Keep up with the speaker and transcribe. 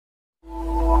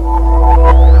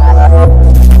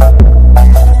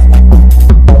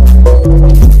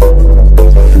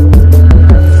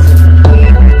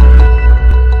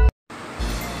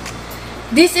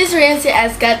is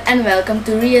Escat and welcome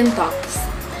to Rhianne Talks.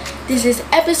 This is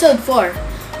episode 4.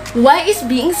 Why is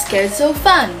being scared so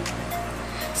fun?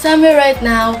 Somewhere right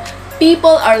now, people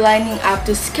are lining up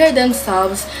to scare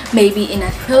themselves, maybe in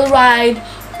a thrill ride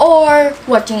or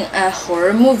watching a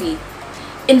horror movie.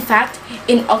 In fact,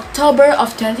 in October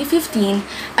of 2015,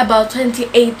 about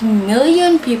 28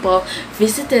 million people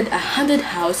visited a haunted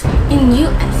house in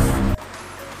US.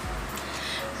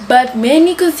 But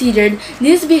many considered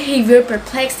this behavior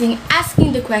perplexing,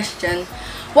 asking the question,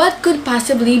 what could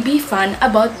possibly be fun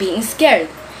about being scared?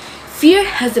 Fear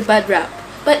has a bad rap,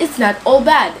 but it's not all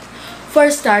bad.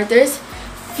 For starters,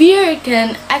 fear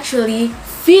can actually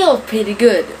feel pretty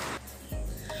good.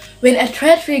 When a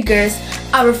threat triggers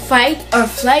our fight or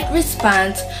flight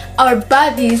response, our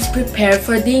bodies prepare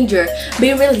for danger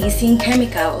by releasing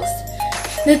chemicals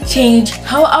that change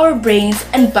how our brains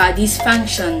and bodies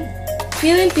function.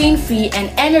 Feeling pain-free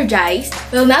and energized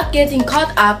while not getting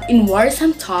caught up in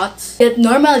worrisome thoughts that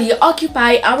normally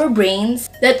occupy our brains.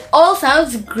 That all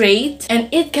sounds great,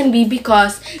 and it can be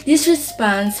because this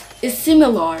response is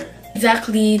similar,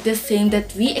 exactly the same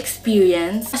that we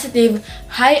experience positive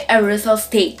high arousal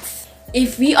states.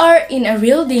 If we are in a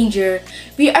real danger,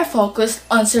 we are focused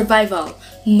on survival,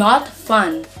 not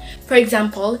fun. For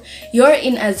example, you're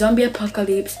in a zombie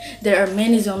apocalypse, there are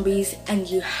many zombies and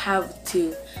you have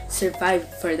to survive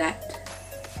for that.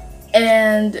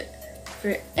 And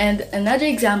another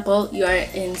example, you are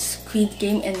in Squid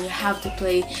Game and you have to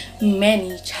play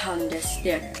many challenges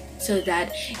there so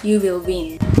that you will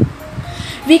win.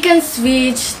 We can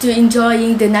switch to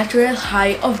enjoying the natural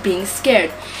high of being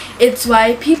scared. It's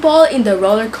why people in the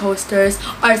roller coasters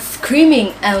are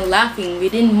screaming and laughing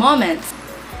within moments.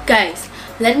 Guys,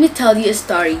 let me tell you a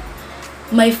story.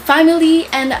 My family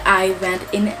and I went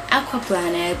in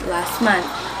Aquaplanet last month,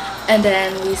 and then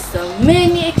we saw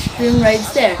many extreme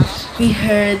rides there. We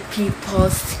heard people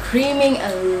screaming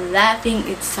and laughing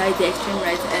inside the extreme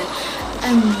rides, and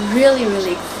I'm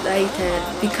really excited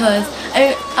because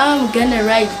I'm gonna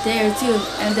ride there too,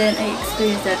 and then I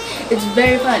experienced that. It's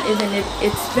very fun, even if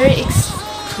it's very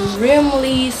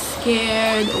extremely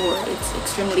scared or it's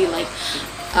extremely like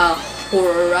a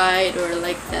horror ride or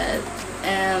like that.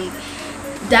 And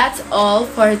that's all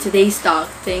for today's talk.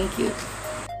 Thank you.